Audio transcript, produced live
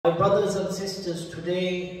My brothers and sisters,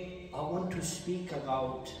 today I want to speak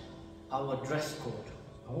about our dress code.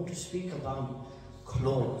 I want to speak about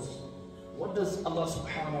clothes. What does Allah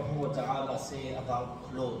subhanahu wa ta'ala say about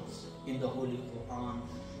clothes in the Holy Quran,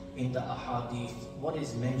 in the Ahadith? What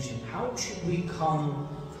is mentioned? How should we come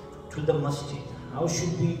to the masjid? How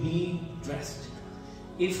should we be dressed?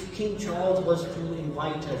 If King Charles was to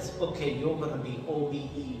invite us, okay, you're going to be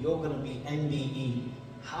OBE, you're going to be MBE,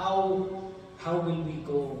 how will we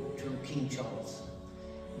go to King Charles?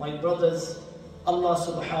 My brothers, Allah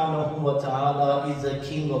subhanahu wa ta'ala is the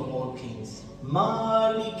King of all kings.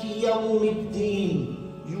 Maliki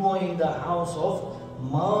yawmiddin. You are in the house of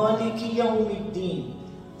Maliki yawmiddin,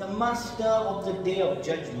 the master of the day of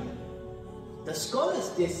judgment. The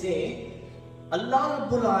scholars, they say, Allah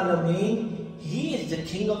Rabbul Alameen, He is the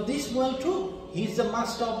King of this world too. He is the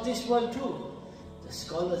master of this world too. The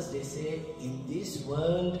scholars, they say, in this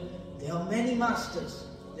world, there are many masters,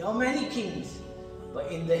 there are many kings,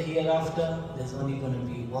 but in the hereafter, there's only going to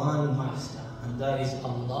be one master, and that is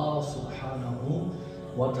Allah subhanahu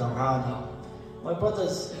wa ta'ala. My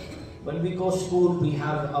brothers, when we go to school, we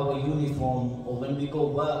have our uniform, or when we go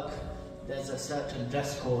work, there's a certain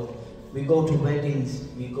dress code. We go to weddings,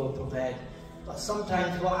 we go prepared. But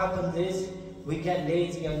sometimes what happens is, we get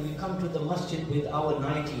lazy and we come to the masjid with our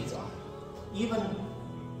nighties on. Even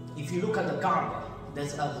if you look at the Kaaba,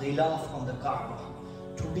 there's a ghilaf on the Kaaba.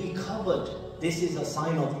 To be covered, this is a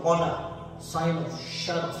sign of honor, sign of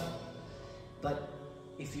sharaf. But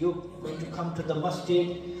if you're going to come to the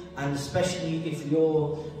masjid, and especially if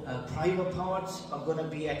your private parts are going to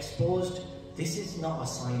be exposed, this is not a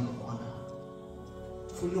sign of honor.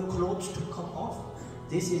 For your clothes to come off,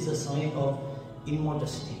 this is a sign of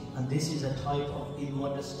immodesty, and this is a type of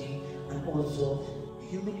immodesty and also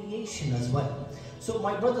humiliation as well. So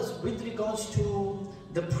my brothers, with regards to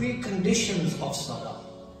the preconditions of salah,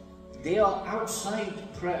 they are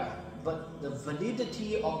outside prayer, but the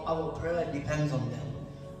validity of our prayer depends on them.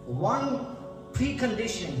 One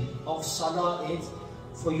precondition of salah is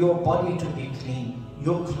for your body to be clean,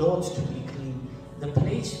 your clothes to be clean, the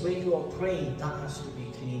place where you are praying, that has to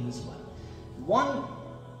be clean as well. One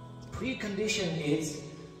precondition is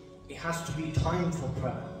it has to be time for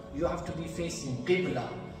prayer. You have to be facing Qibla.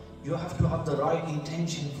 You have to have the right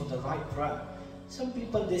intention for the right prayer. Some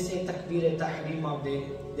people, they say takbir-e-tahrima,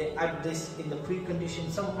 they add this in the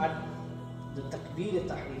precondition. Some add the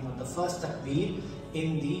takbir-e-tahrima, the first takbir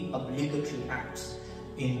in the obligatory acts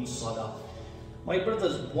in salah. My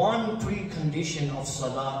brothers, one precondition of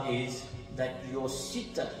salah is that your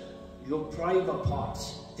sitter, your private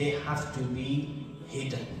parts, they have to be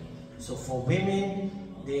hidden. So for women,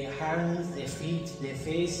 their hands, their feet, their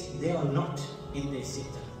face, they are not in their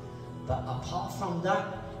sitter. But apart from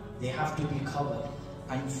that, they have to be covered.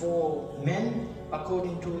 And for men,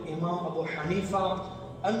 according to Imam Abu Hanifa,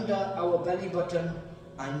 under our belly button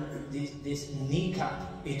and this kneecap,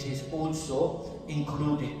 it is also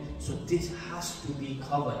included. So this has to be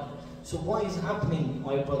covered. So what is happening,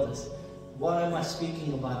 my brothers? Why am I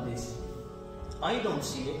speaking about this? I don't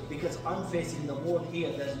see it because I'm facing the wall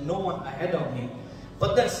here. There's no one ahead of me.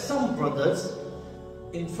 But there's some brothers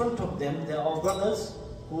in front of them. There are brothers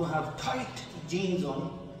who have tight jeans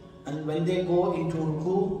on, and when they go into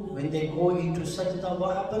ruku, when they go into sajda,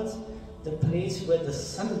 what happens? The place where the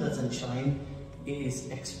sun doesn't shine is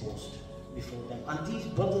exposed before them. And these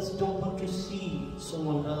brothers don't want to see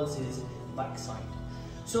someone else's backside.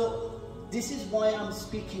 So this is why I'm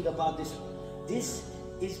speaking about this. This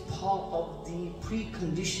is part of the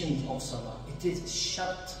preconditions of salah. It is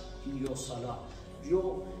shart in your salah.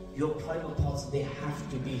 Your private parts, they have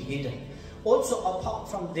to be hidden. Also, apart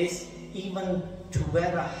from this, even to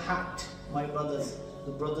wear a hat, my brothers,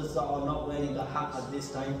 the brothers that are not wearing a hat at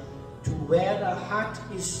this time, to wear a hat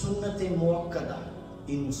is sunnat-e muakkada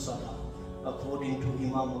in salah, according to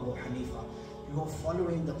Imam Abu Hanifa. You are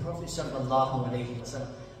following the Prophet sallallahu alaihi wasallam.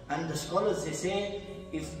 And the scholars, they say,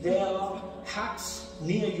 if there are hats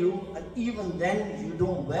near you, and even then you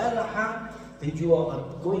don't wear a hat, then you are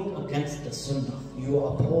going against the sunnah. You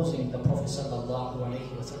are opposing the Prophet sallallahu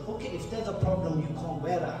alaihi wasallam. Okay, if there's a problem, you can't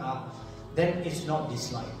wear a hat, then it's not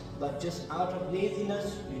disliked. But just out of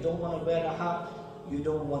laziness, you don't want to wear a hat, you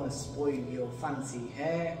don't want to spoil your fancy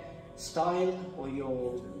hair style, or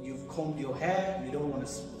you've combed your hair, you don't want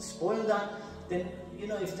to spoil that, then,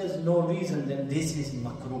 if there's no reason, then this is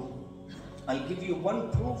makruh. I'll give you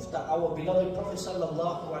one proof that our beloved Prophet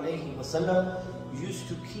sallallahu alaihi wasallam used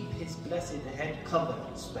to keep his blessed head covered,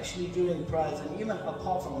 especially during prayers, and even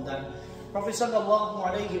apart from that. Prophet sallallahu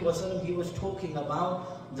alaihi wasallam, he was talking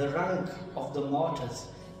about the rank of the martyrs,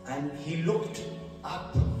 and he looked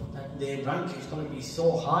up at their rank is going to be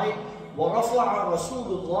so high. وَرَفَعَ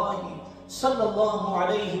رَسُولُ اللَّهِ صَلَّى اللَّهُ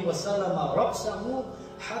عَلَيْهِ وَسَلَّمَ رَأْسَهُ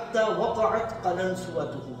حَتَّى وَقَعَتْ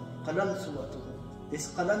قَلَنْسُوَتُهُ.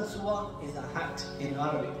 This qalansuwa is a hat in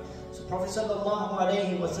Arabic. So Prophet sallallahu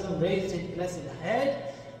alayhi wa sallam raised his blessed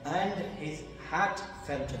head and his hat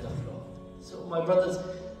fell to the floor. So my brothers,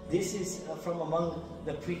 this is from among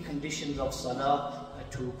the preconditions of salah,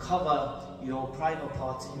 to cover your private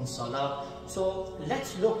parts in salah. So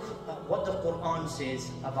let's look at what the Quran says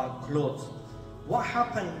about clothes. What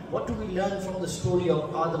happened, what do we learn from the story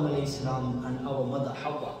of Adam alayhi salam and our mother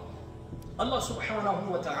Hawa? Allah subhanahu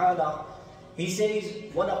wa ta'ala, He says,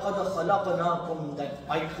 وَلَقَدْ خَلَقْنَاكُمْ, that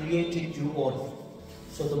I created you all.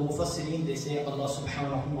 So the Mufassirin, they say Allah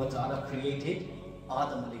subhanahu wa ta'ala created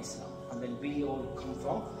Adam alayhi salam. And then we all come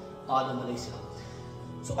from Adam alayhi salam.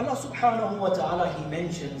 So Allah subhanahu wa ta'ala, He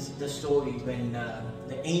mentions the story when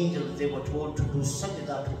the angels, they were told to do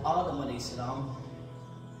sajda to Adam alayhi salam.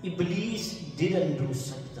 Iblis didn't do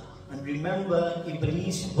sajda. And remember,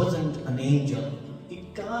 Iblis wasn't an angel. This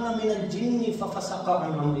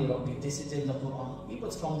is in the Quran. He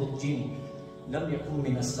was from the jinn.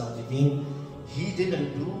 He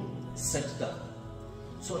didn't do sajda.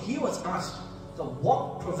 So he was asked, so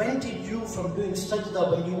what prevented you from doing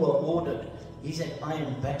sajda when you were ordered? He said, I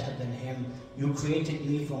am better than him. You created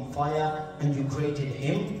me from fire and you created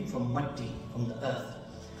him from muddy, from the earth.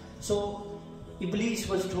 So Iblis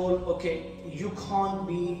was told, okay, you can't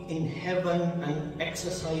be in heaven and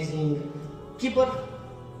exercising kibr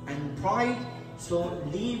and pride, so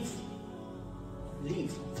leave.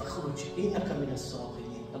 فَخْرُجْ إِنَّكَ مِنَ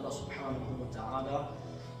الصَّاغِرِينَ. Allah subhanahu wa ta'ala,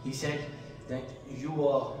 He said that you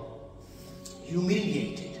are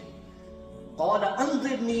humiliated. قَالَ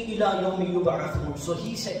أَنظِرْنِي إِلَىٰ يَوْمِ يُبْعَثُونَ. So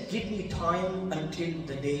He said, give me time until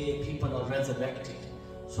the day people are resurrected.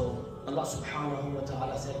 So Allah subhanahu wa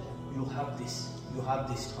ta'ala said, you have this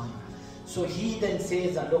time. So He then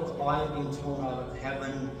says that, look, I've been thrown out of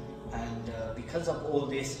heaven, and because of all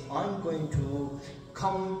this, I'm going to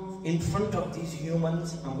come in front of these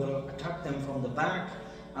humans. I'm going to attack them from the back.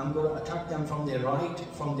 I'm going to attack them from their right,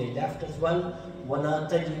 from their left as well. وَلَا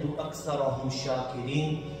تَجِدُ أَكْثَرَهُمْ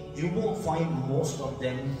شَاكِرِينَ. You won't find most of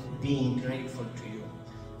them being grateful to you.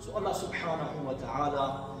 So Allah subhanahu wa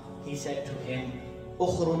ta'ala, He said to him,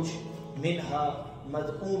 أُخْرُجْ مِنْهَا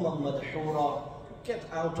مَذْءُومًا مَدْحُورًا. Get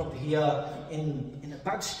out of here in a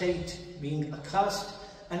bad state, being accursed.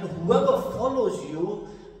 And whoever follows you,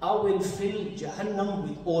 I will fill Jahannam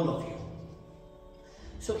with all of you.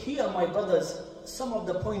 So here, my brothers, some of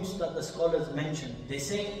the points that the scholars mentioned, they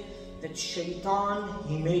say that Shaitan,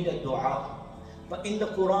 he made a dua. But in the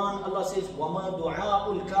Quran, Allah says, وَمَا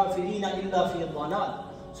دُعَاءُ الْكَافِرِينَ إِلَّا فِي ضَلَالٍ.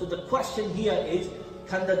 So the question here is,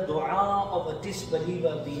 can the dua of a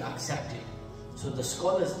disbeliever be accepted? So the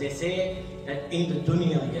scholars, they say that in the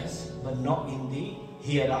dunya, yes, but not in the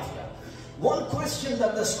hereafter. One question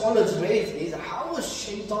that the scholars raise is, how was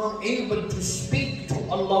Shaitan able to speak to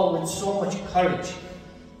Allah with so much courage?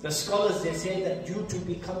 The scholars, they say that due to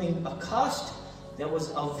becoming accursed, there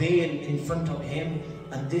was a veil in front of him,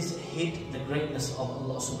 and this hid the greatness of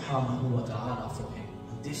Allah subhanahu wa ta'ala for him.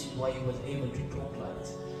 And this is why he was able to talk like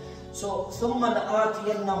this. So, ثُمَّ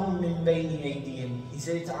لَآتِيَنَّهُمْ مِنْ بَيْنِ أَيْدِيهِمْ. He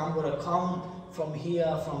said, I'm going to come from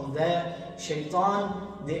here, from there. Shaitan,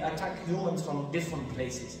 they attack humans from different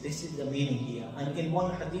places. This is the meaning here. And in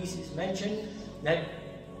one hadith is mentioned that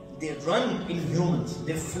they run in humans,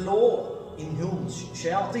 they flow in humans,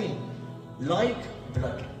 shayateen, like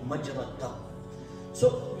blood, majra dam.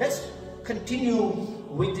 So let's continue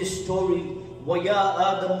with this story. وَيَا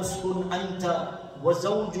آدَمُ اسْكُنْ أَنْتَ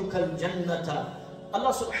وَزَوْجُكَ الْجَنَّةَ.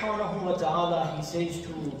 Allah subhanahu wa ta'ala, He says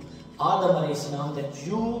to Adam alayhi salam that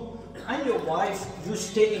you and your wife, you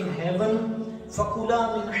stay in heaven.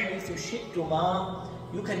 فَكُلَا مِنْ حَيْثُ شِئْتُمَا.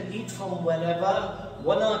 You can eat from wherever.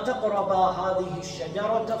 وَلَا تَقْرَبَا هَذِهِ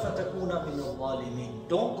الشَّجَرَةَ فَتَكُونَ مِنَ الظَّالِمِينَ.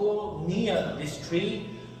 Don't go near this tree.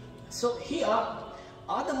 So here,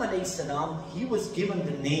 Adam alayhi salam, he was given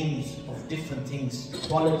the names of different things,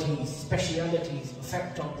 qualities, specialities,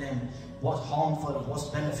 effect of them, what's harmful, what's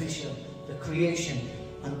beneficial, the creation.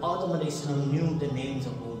 And Adam alayhi salam knew the names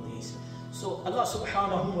of all these. So Allah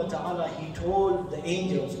subhanahu wa ta'ala, He told the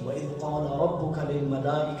angels, وَإِذْ قَالَ رَبُّكَ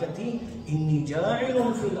لِلْمَلَائِكَةِ إِنِّي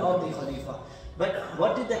جَاعِلٌ فِي الْأَرْضِ خَلِيفَةً. But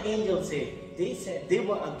what did the angels say? They said they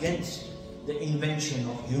were against the invention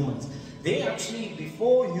of humans. They actually,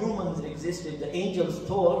 before humans existed, the angels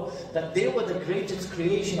thought that they were the greatest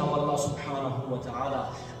creation of Allah subhanahu wa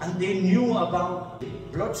ta'ala. And they knew about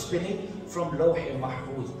blood spilling from Lawh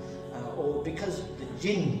Mahfuz. Or because the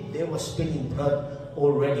jinn, they were spilling blood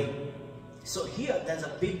already. So here there's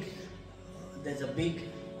a big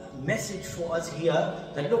message for us here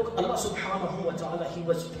that look, Allah subhanahu wa ta'ala, He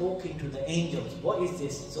was talking to the angels. What is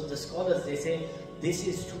this? So the scholars, they say, this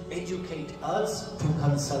is to educate us, to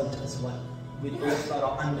consult as well with those that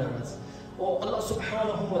are under us. Or Allah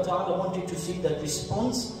subhanahu wa ta'ala wanted to see the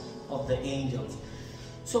response of the angels.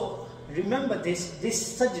 So remember this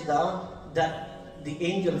sajda that the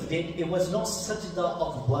angels did, it was not sajda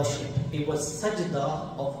of worship, it was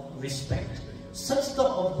sajda of respect. Sajda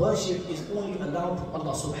of worship is only allowed to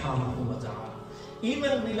Allah subhanahu wa ta'ala.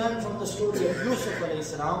 Even we learn from the story of Yusuf alayhi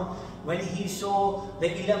salam, when he saw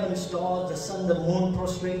the 11 stars, the sun, the moon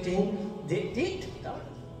prostrating, they did that.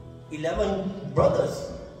 11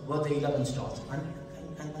 brothers were the 11 stars.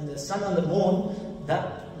 And the sun and the moon,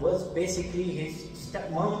 that was basically his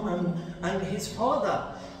stepmom and his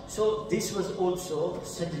father. So this was also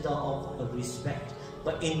sajda of respect.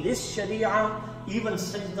 But in this sharia, even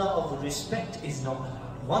sajda of respect is not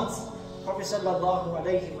allowed. Once Prophet sallallahu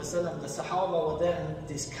alaihi wasallam, the Sahaba were there, and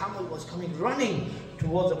this camel was coming running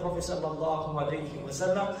towards the Prophet sallallahu alaihi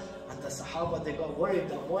wasallam, and the Sahaba, they got worried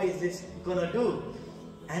that what is this gonna do?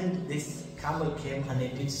 And this camel came and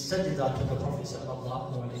it did sajda to the Prophet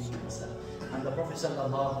sallallahu alaihi wasallam. And the Prophet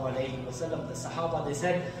sallallahu alaihi wasallam, the Sahaba, they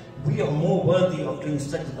said, we are more worthy of doing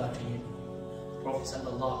sajda to you. Prophet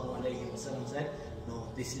sallallahu alaihi wasallam said, no,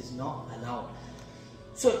 this is not allowed.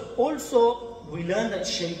 So also we learn that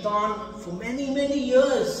Shaitan, for many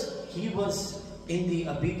years, he was in the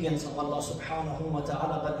obedience of Allah subhanahu wa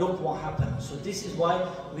ta'ala, but look what happened. So this is why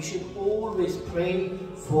we should always pray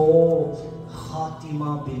for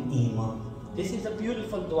Khatima bil Iman. This is a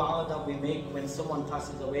beautiful dua that we make when someone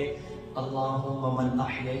passes away. Allahumma man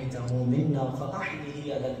ahyaytahu minna fa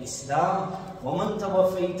ahyihi ala al-Islam wa man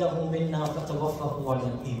tawaffaytahu minna fa tawaffahu ala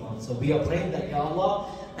al-Iman. So we are praying that, Ya Allah,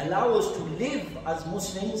 allow us to live as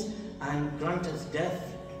Muslims and grant us death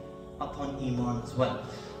upon Iman as well.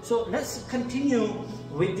 So let's continue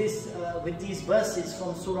with this, with these verses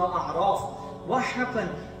from Surah A'raf. What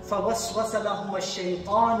happened? فَوَسْوَسَ لَهُمَ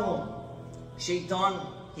الشَّيْطَانُ. Shaitan,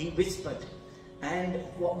 he whispered. And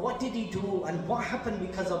what did he do? And what happened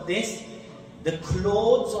because of this? The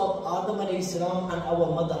clothes of Adam alayhi salam and our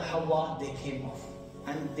mother Hawa, they came off.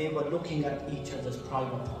 And they were looking at each other's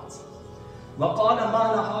private parts. وَقَالَ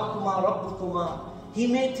مَا نَهَاكُمَا رَبُّكُمَا. He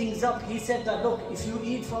made things up. He said that, look, if you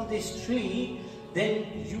eat from this tree,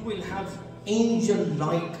 then you will have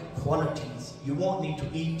angel-like qualities. You won't need to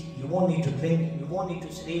eat, you won't need to drink, you won't need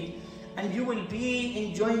to sleep, and you will be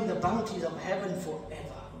enjoying the bounties of heaven forever.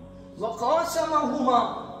 وَقَاسَمَهُمَا.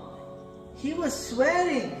 He was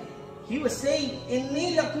swearing. He was saying,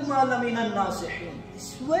 إِنِّي لَكُمَا لَمِنَ النَّاصِحِينَ. I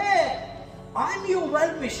swear, I'm your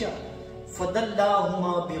well-wisher.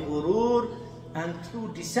 فَدَلَّاهُمَا بِغُرُورٍ. And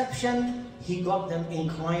through deception, he got them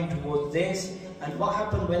inclined towards this. And what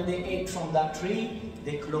happened when they ate from that tree?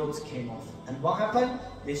 Their clothes came off. And what happened?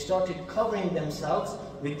 They started covering themselves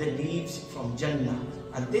with the leaves from Jannah.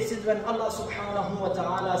 And this is when Allah subhanahu wa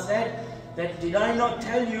ta'ala said that, did I not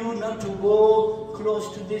tell you not to go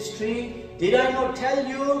close to this tree? Did I not tell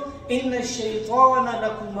you, إِنَّ الشَّيْطَانَ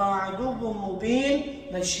لَكُمَا عَدُوٌّ مُبِينٌ?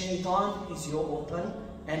 That shaitan is your open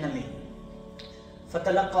enemy.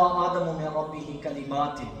 فَتَلَقَّى آدَمُ مِنْ رَبِّهِ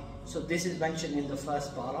كَلِمَاتٍ. So this is mentioned in the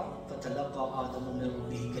first para. فَتَلَقَّى آدَمُ مِنْ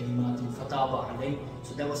رَبِّهِ كَلِمَاتٍ فَتَابَ عَلَيْهِ.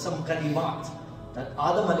 So there was some kalimat that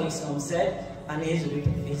Adam alayhi salam said, and his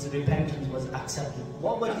repentance was accepted.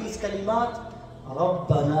 What were these kalimat?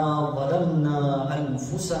 رَبَّنَا ظَلَمْنَا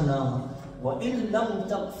أَنفُسَنَا وَإِن لَمْ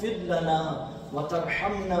تَغْفِرْ لَنَا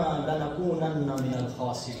وَتَرْحَمْنَا لَنَكُونَنَّ مِنَ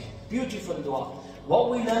الْخَاسِرِينَ. Beautiful dua. What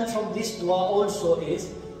we learn from this dua also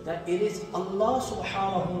is that it is Allah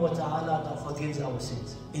subhanahu wa ta'ala that forgives our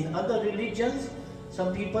sins. In other religions,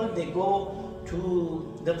 some people, they go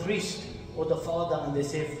to the priest or the father and they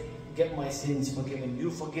say, get my sins forgiven, you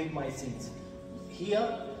forgive my sins.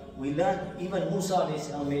 Here we learn, even Musa alayhi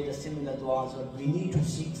salam made a similar dua, so we need to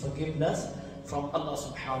seek forgiveness from Allah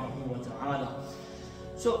subhanahu wa ta'ala.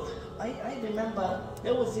 So I remember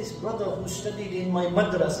there was this brother who studied in my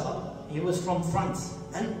madrasa. He was from France,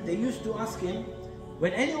 and they used to ask him,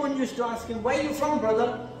 when anyone used to ask him, where are you from,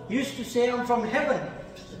 brother? He used to say, I'm from heaven.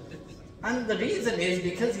 And the reason is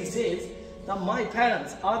because he says that my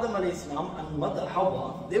parents, Adam alayhi salam and mother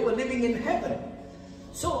Hawa, they were living in heaven.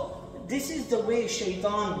 So this is the way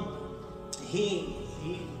Shaitan, he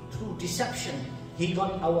through deception, he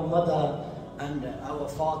got our mother and our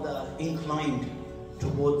father inclined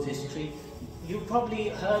towards this tree. You probably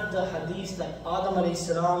heard the hadith that Adam alayhi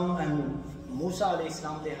salam and Musa alayhi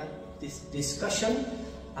salam, they had this discussion,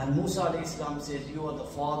 and Musa alayhi salam says, you are the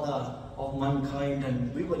father of mankind,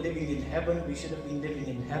 and we were living in heaven, we should have been living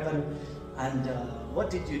in heaven, and what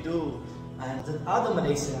did you do? And Adam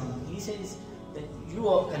alayhi salam, he says that you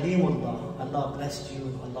are Kalimullah, Allah blessed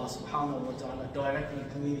you, Allah subhanahu wa ta'ala directly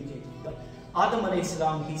communicated. But Adam alayhi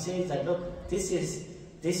salam, he says that look, this is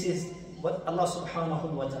what Allah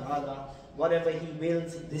subhanahu wa ta'ala, whatever He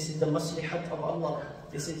wills, this is the maslihat of Allah,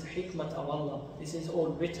 this is hikmat of Allah, this is all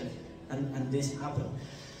written, and this happened.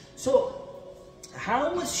 So,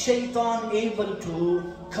 how was Shaitan able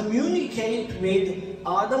to communicate with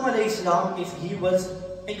Adam alayhi salam if he was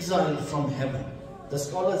exiled from heaven? The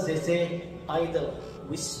scholars, they say either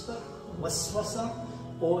whisper, waswasa,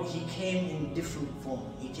 or he came in different form.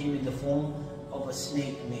 He came in the form of a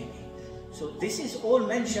snake maybe. So this is all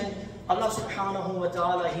mentioned. Allah subhanahu wa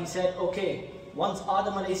ta'ala, He said, okay, once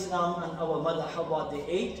Adam alayhi salam and our mother Hawa, they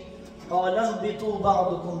ate,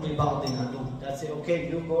 that's it, okay,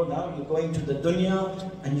 you go now, you're going to the dunya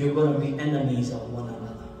and you're going to be enemies of one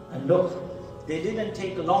another. And look, they didn't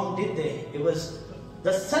take long, did they? It was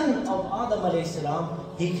the son of Adam alayhi salam,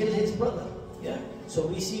 he killed his brother. Yeah. So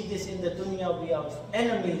we see this in the dunya, we have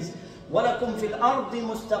enemies. وَلَكُمْ فِي الْأَرْضِ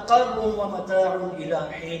مُسْتَقَرٌ وَمَتَاعٌ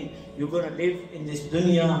إِلَىٰ حِينٍ. You're going to live in this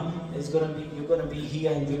dunya, you're going to be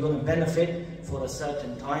here and you're going to benefit for a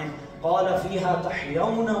certain time. قَالَ فِيهَا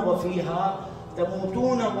تَحْيَوْنَ وَفِيهَا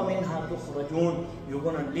تَمُوتُونَ وَمِنْهَا تُخْرَجُونَ. You're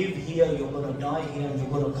going to live here, you're going to die here, and you're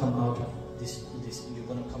going to come out of this, you're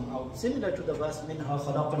going to come out. Similar to the verse, مِنْهَا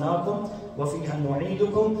خَلَقْنَاكُمْ وَفِيهَا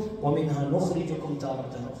نُعِيدُكُمْ وَمِنْهَا نُخْرِجُكُم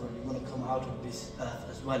تَارَةً أُخْرَى. You're going to come out of this earth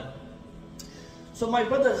as well. So my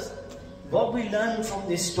brothers, what we learn from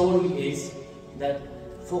this story is that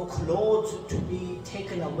for clothes to be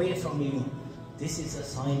taken away from you, this is a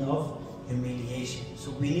sign of humiliation.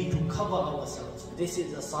 So we need to cover ourselves. This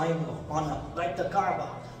is a sign of honor. Like the Kaaba.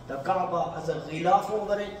 The Kaaba has a ghilaf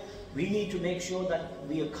over it. We need to make sure that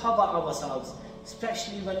we cover ourselves.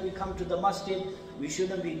 Especially when we come to the masjid, we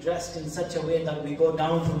shouldn't be dressed in such a way that we go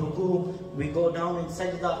down to ruku, we go down in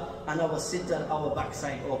sajda, and our sitter, our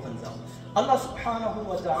backside opens up. Allah subhanahu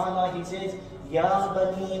wa ta'ala, He says, Ya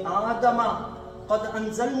bani Adama, qad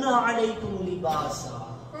anzalna alaykum libasa.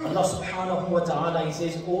 Allah subhanahu wa ta'ala, He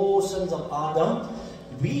says, O sons of Adam,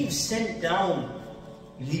 we've sent down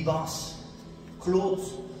libas,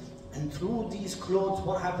 clothes. And through these clothes,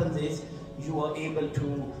 what happens is, you are able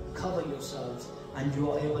to cover yourselves and you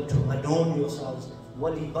are able to adorn yourselves.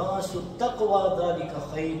 وَلِبَاسُ التَّقْوَى ذَلِكَ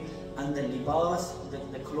خَيْرٌ. And the libas,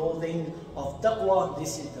 the clothing of taqwa,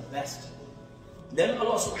 this is the best. Then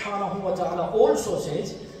Allah subhanahu wa ta'ala also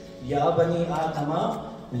says, Ya bani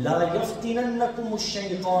Adama, la yaftinannakum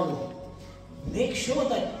ash-shaytan. Make sure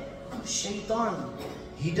that shaitan,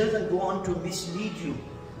 he doesn't go on to mislead you.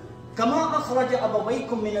 Kama akhraja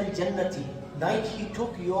abawaykum min al-jannati. Like he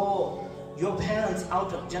took your parents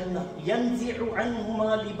out of Jannah. Yanzi'u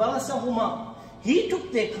anhuma libasahuma. He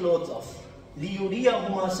took their clothes off.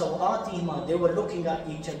 لِيُرِيَهُمَا سَوْآتِهِمَا. They were looking at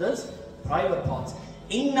each other's private parts.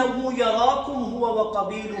 إِنَّهُ يَرَاكُمْ هُوَ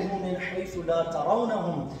وَقَبِيلُهُ مِنْ حَيْثُ لَا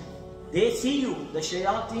تَرَوْنَهُمْ. They see you, the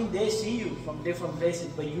shayateen, they see you from different places,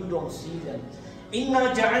 but you don't see them.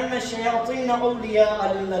 إِنَّا جَعَلْنَا الشَّيَاطِينَ أَوْلِيَاءَ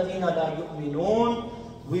لِلَّذِينَ لَا يُؤْمِنُونَ.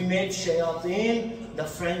 We made shayateen the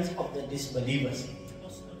friends of the disbelievers.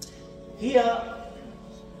 Here,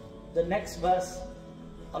 the next verse,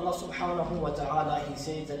 Allah subhanahu wa ta'ala, He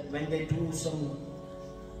says that when they do some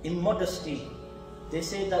immodesty, they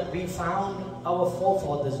say that we found our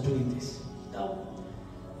forefathers doing this. Now,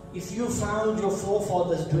 if you found your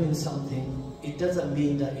forefathers doing something, it doesn't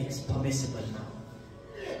mean that it's permissible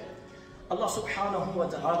now. Allah subhanahu wa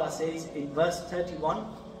ta'ala says in verse 31,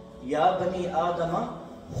 Ya bani Adama,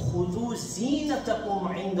 khudhu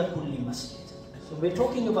zinatakum inda kulli masjid. So we're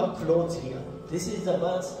talking about clothes here. This is the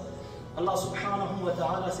verse. Allah subhanahu wa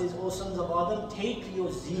ta'ala says, O sons of Adam, take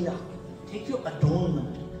your zina, take your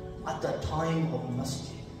adornment at the time of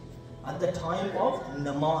masjid, at the time of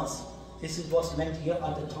namaz. This is what's meant here,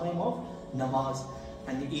 at the time of namaz.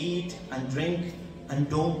 And eat and drink and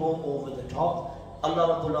don't go over the top.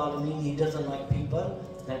 Allah Rabbul Alameen, He doesn't like people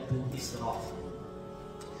that do israf.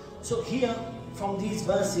 So here, from these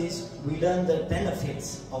verses, we learn the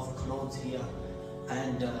benefits of clothes here.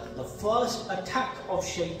 And the first attack of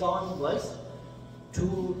shaitan was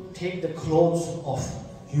to take the clothes of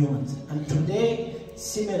humans. And today,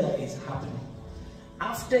 similar is happening.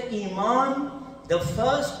 After Iman, the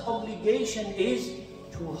first obligation is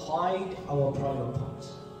to hide our private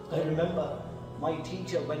parts. I remember my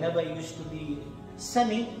teacher, whenever he used to be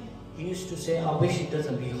sunny, he used to say, I wish it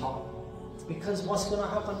doesn't be hot. Because what's going to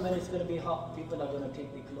happen when it's going to be hot? People are going to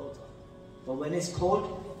take their clothes off. But when it's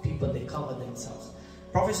cold, people, they cover themselves.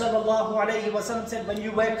 Prophet sallallahu alayhi wa sallam said, when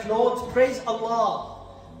you wear clothes, praise Allah.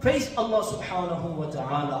 Praise Allah subhanahu wa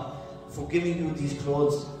ta'ala. for giving you these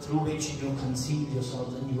clothes through which you conceal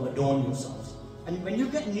yourselves and you adorn yourselves. And when you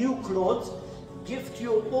get new clothes, gift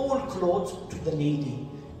your old clothes to the needy.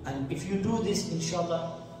 And if you do this,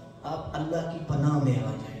 inshallah, Allah ki panah mein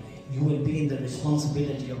aa jayenge. You will be in the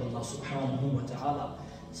responsibility of Allah subhanahu wa ta'ala.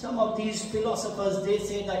 Some of these philosophers, they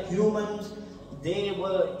say that humans, they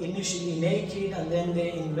were initially naked and then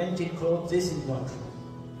they invented clothes. This is not true.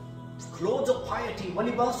 Clothes of piety,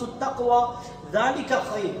 وَلِبَاسُ التَّقْوَى ذَلِكَ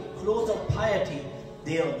خَيْرٌ. Clothes of piety,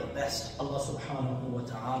 they are the best. Allah subhanahu wa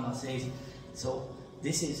ta'ala says. So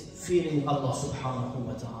this is fearing Allah subhanahu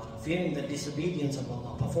wa ta'ala, fearing the disobedience of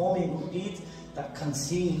Allah, performing good deeds that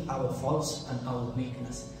conceal our faults and our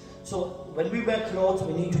weakness. So when we wear clothes,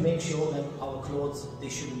 we need to make sure that our clothes, they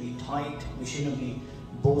shouldn't be tight, we shouldn't be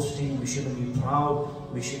boasting, we shouldn't be proud,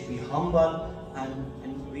 we should be humble,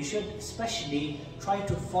 and we should especially try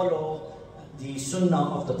to follow the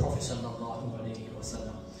sunnah of the Prophet sallallahu alaihi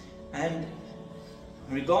wasallam. And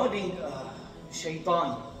regarding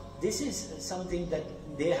shaitan, this is something that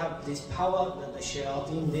they have this power, that the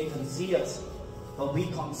shayateen, they can see us, but we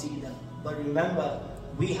can't see them. But remember,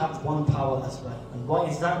 we have one power as well. And what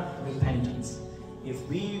is that? Repentance. If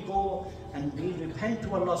we go and we repent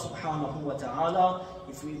to Allah subhanahu wa ta'ala,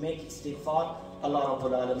 if we make istighfar, Allah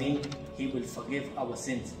Rabbul Alameen, He will forgive our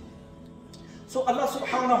sins. So Allah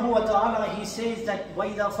subhanahu wa ta'ala, He says that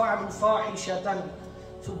وَإِذَا فَعَلُوا فَاحِشَةً.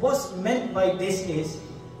 So what's meant by this is,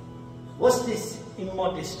 what's this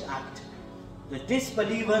immodest act? The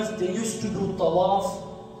disbelievers, they used to do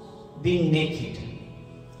tawaf being naked.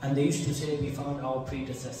 And they used to say, we found our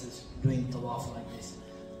predecessors doing tawaf like this.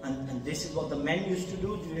 And this is what the men used to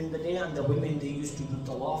do during the day, and the women, they used to do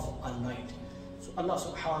tawaf at night. So Allah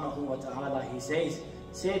subhanahu wa ta'ala, He says,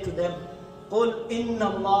 say to them, قُلْ إِنَّ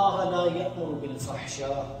اللَّهَ لَا يَأْمُرُ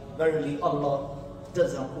بِالْفَحْشَاءِ. Verily Allah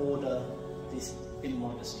doesn't order this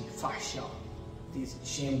immodesty, fahsha, these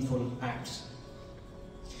shameful acts.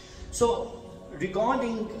 So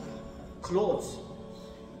regarding clothes,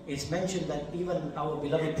 it's mentioned that even our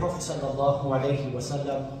beloved Prophet sallallahu alaihi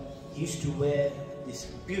wasallam, he used to wear this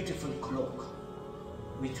beautiful cloak,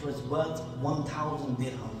 which was worth 1,000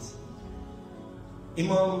 dirhams.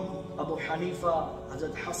 Imam Abu Hanifa,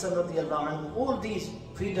 Hazrat Hassan radiallahu anhu, all these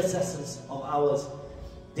predecessors of ours,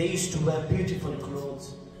 they used to wear beautiful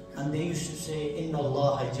clothes, and they used to say, Inna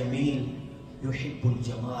Allah Jameel yuhibbul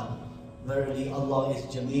Jamal. Verily Allah is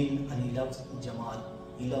Jameel and He loves Jamal,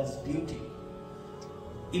 He loves beauty.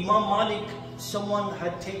 Imam Malik, someone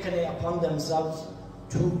had taken it upon themselves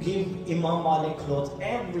to give Imam Malik clothes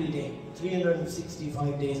every day,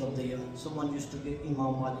 365 days of the year. Someone used to give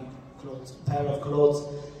Imam Malik clothes, a pair of clothes,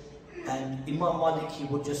 and Imam Malik, he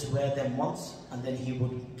would just wear them once and then he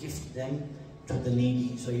would gift them to the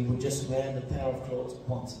needy. So he would just wear the pair of clothes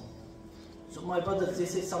once. So my brothers,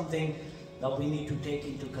 this is something that we need to take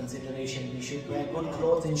into consideration. We should wear good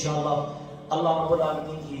clothes, inshallah. Allah Rabbul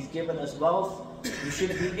Alameen, He's given us wealth. We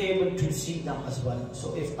should be able to see them as well.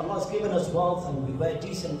 So if Allah's given us wealth and we wear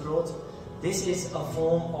decent clothes, this is a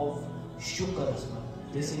form of shukr as well.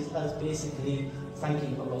 This is us basically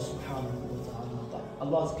thanking Allah subhanahu wa ta'ala.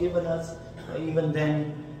 Allah's given us, but even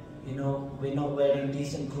then, you know, we're not wearing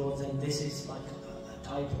decent clothes, and this is like a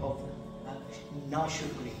type of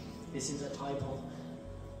nashukri. This is a type of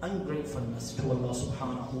ungratefulness to Allah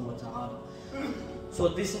subhanahu wa ta'ala. So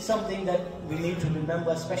this is something that we need to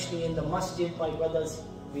remember, especially in the masjid, my brothers.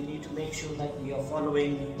 We need to make sure that we are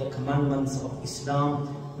following the commandments of Islam,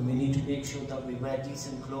 and we need to make sure that we wear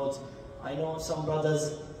decent clothes. I know some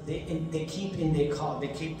brothers, they keep in their car, they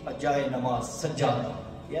keep a jai namaz, sajjada,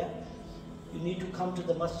 yeah? You need to come to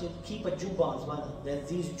the masjid, keep a jubbah as well. There's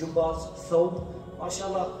these jubbahs, thobe,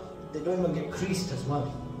 mashallah, they don't even get creased as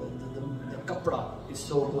well. The kapra is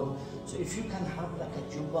so good. So if you can have like a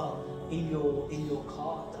jubbah in your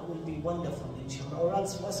car, that will be wonderful, inshallah. Or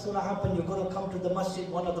else what's going to happen, you're going to come to the masjid.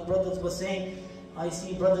 One of the brothers was saying, I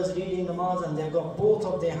see brothers reading namaz and they've got both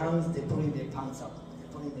of their hands, they're putting their pants up.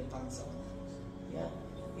 They're putting their pants up. Yeah?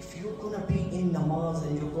 If you're going to be in namaz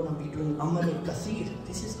and you're going to be doing amal al-kathir,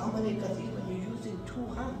 this is amal al-kathir when you're using two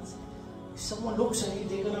hands. If someone looks at you,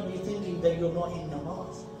 they're going to be thinking that you're not in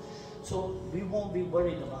namaz. So we won't be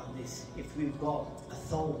worried about this if we've got a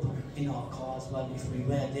thobe in our car as well, if we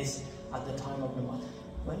wear this at the time of namaz.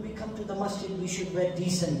 When we come to the masjid, we should wear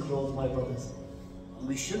decent clothes, my brothers.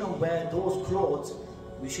 We shouldn't wear those clothes,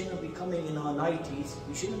 we shouldn't be coming in our 90s,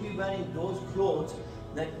 we shouldn't be wearing those clothes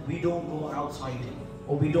that we don't go outside in,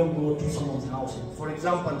 or we don't go to someone's house in. For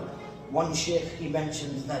example, one sheikh, he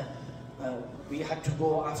mentions that we had to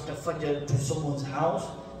go after Fajr to someone's house,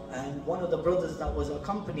 and one of the brothers that was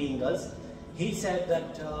accompanying us, he said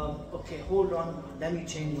that, okay, hold on, let me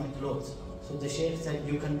change my clothes. So the Shaykh said,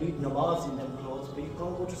 you can read namaz in them clothes, but you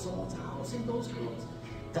can't go to someone's house in those clothes.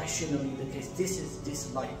 That shouldn't be the case. This is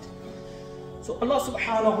this light. So Allah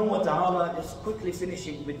subhanahu wa ta'ala is quickly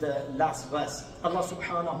finishing with the last verse. Allah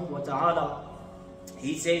subhanahu wa ta'ala,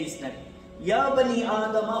 He says that, Ya bani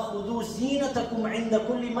Adam khudu zinatakum inda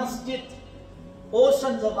kulli masjid. O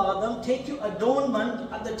sons of Adam, take your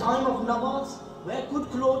adornment at the time of namaz. Wear good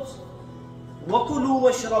clothes. وَكُلُوا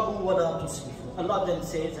وَاشْرَبُوا وَلَا تُسْرِفُوا. Allah then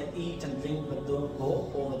says that eat and drink, but don't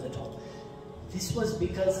go over the top. This was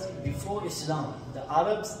because before Islam, the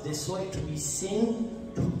Arabs, they saw it to be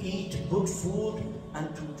sin to eat good food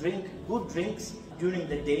and to drink good drinks during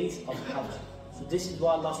the days of Hajj. So this is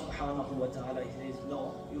why Allah subhanahu wa ta'ala says,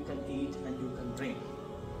 no, you can eat and you can drink.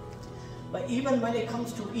 But even when it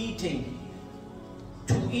comes to eating,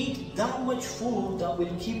 to eat that much food that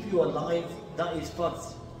will keep you alive, that is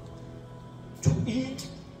first. To eat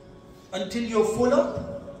until you're full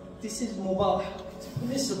up, this is mubah, it's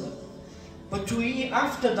permissible. But to eat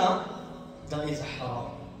after that, that is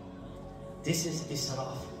haram. This is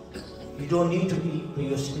israf. You don't need to eat, but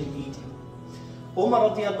you're still eating. Umar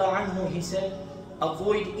radiallahu anhu, he said,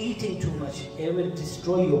 avoid eating too much. It will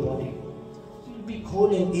destroy your body. You'll be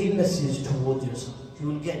calling illnesses towards yourself. You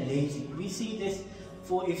will get lazy. We see this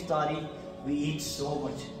for iftari. We eat so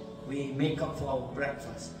much. We make up for our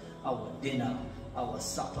breakfast, our dinner, our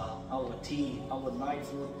supper, our tea, our night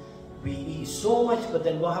food. We eat so much, but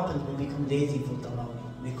then what happens? We become lazy for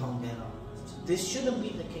tarawih. We can't get up. So this shouldn't be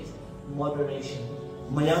the case. Moderation.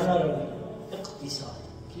 Mayana ravi. Iqtisad.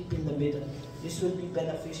 Keep in the middle. This will be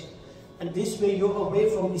beneficial. And this way you're away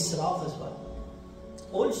from israf as well.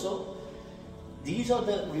 Also, these are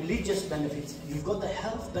the religious benefits. You've got the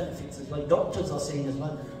health benefits as well. Doctors are saying as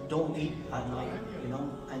well, don't eat at night, you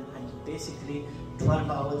know, and basically 12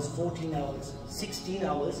 hours, 14 hours, 16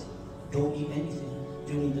 hours, don't eat anything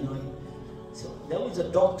during the night. So there was a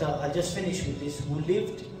doctor, I'll just finish with this, who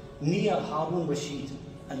lived near Harun Rashid.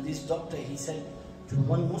 And this doctor, he said to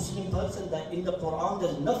one Muslim person that in the Quran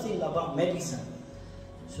there's nothing about medicine.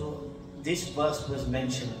 So this verse was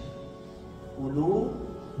mentioned. Ulu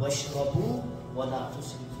washrabu wala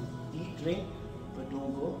tusrifu. Eat, drink, but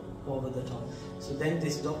don't go over the top. So then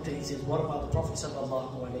this doctor, he says, what about the Prophet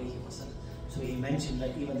sallallahu alaihi wasallam? So he mentioned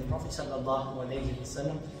that even the Prophet sallallahu alaihi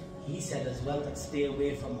wasallam, he said as well that stay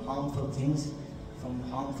away from harmful things, from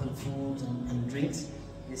harmful foods and drinks.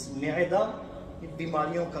 This mi'ada,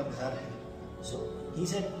 bimariyon ka ghar hai. So he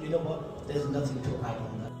said, you know what, there's nothing to add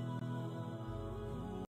on that.